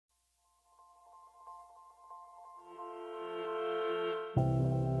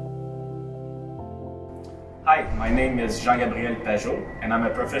Hi, my name is Jean-Gabriel Pageau, and I'm a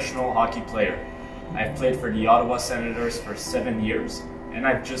professional hockey player. I've played for the Ottawa Senators for 7 years, and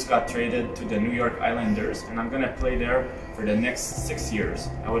I've just got traded to the New York Islanders, and I'm going to play there for the next 6 years.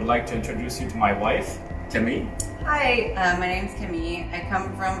 I would like to introduce you to my wife, Camille. Hi, my name's Camille. I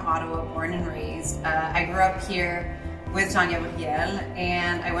come from Ottawa, born and raised. I grew up here with Jean-Gabriel,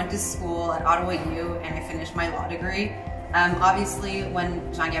 and I went to school at Ottawa U, and I finished my law degree. Obviously,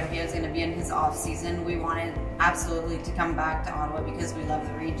 when Jean-Gabriel is going to be in his off season, we wanted absolutely to come back to Ottawa because we love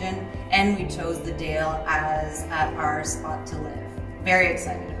the region, and we chose the Dale as our spot to live. Very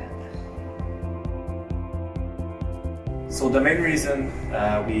excited about that. So the main reason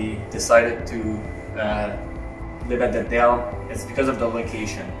we decided to live at the Dale is because of the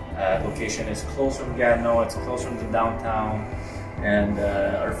location. Location is close from Gatineau, it's close from the downtown, and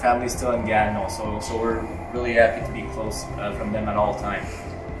our family's still in Gatineau, so we're really happy to be close from them at all times.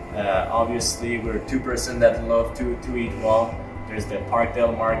 Obviously, we're two person that love to eat well. There's the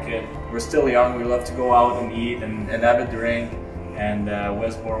Parkdale market. We're still young, we love to go out and eat and have a drink, and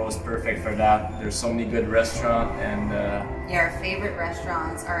Westboro is perfect for that. There's so many good restaurants, and yeah, our favorite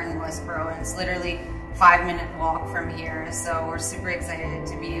restaurants are in Westboro, and it's literally 5-minute walk from here, so we're super excited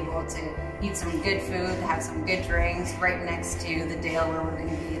to be able to eat some good food, have some good drinks right next to the Dale where we're going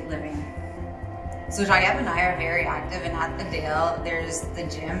to be living. So Jean-Gab and I are very active, and at the Dale there's the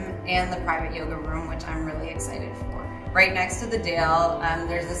gym and the private yoga room, which I'm really excited for. Right next to the Dale,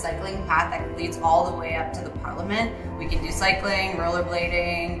 there's a cycling path that leads all the way up to the Parliament. We can do cycling,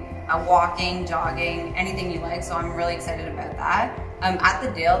 rollerblading, walking, jogging, anything you like, so I'm really excited about that. At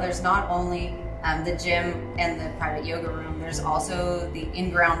the Dale, there's not only the gym and the private yoga room, there's also the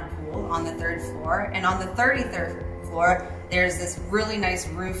in-ground pool on the 3rd floor, and on the 33rd floor there's this really nice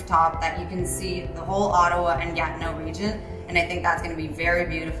rooftop that you can see the whole Ottawa and Gatineau region, and I think that's going to be very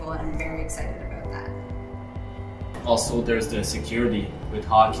beautiful, and I'm very excited about that. also there's the security. With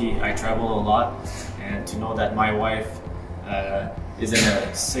hockey, I travel a lot, and to know that my wife is in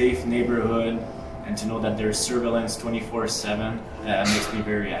a safe neighborhood, and to know that there's surveillance 24/7 makes me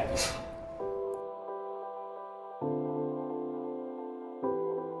very happy.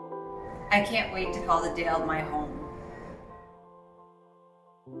 I can't wait to call the Dale my home.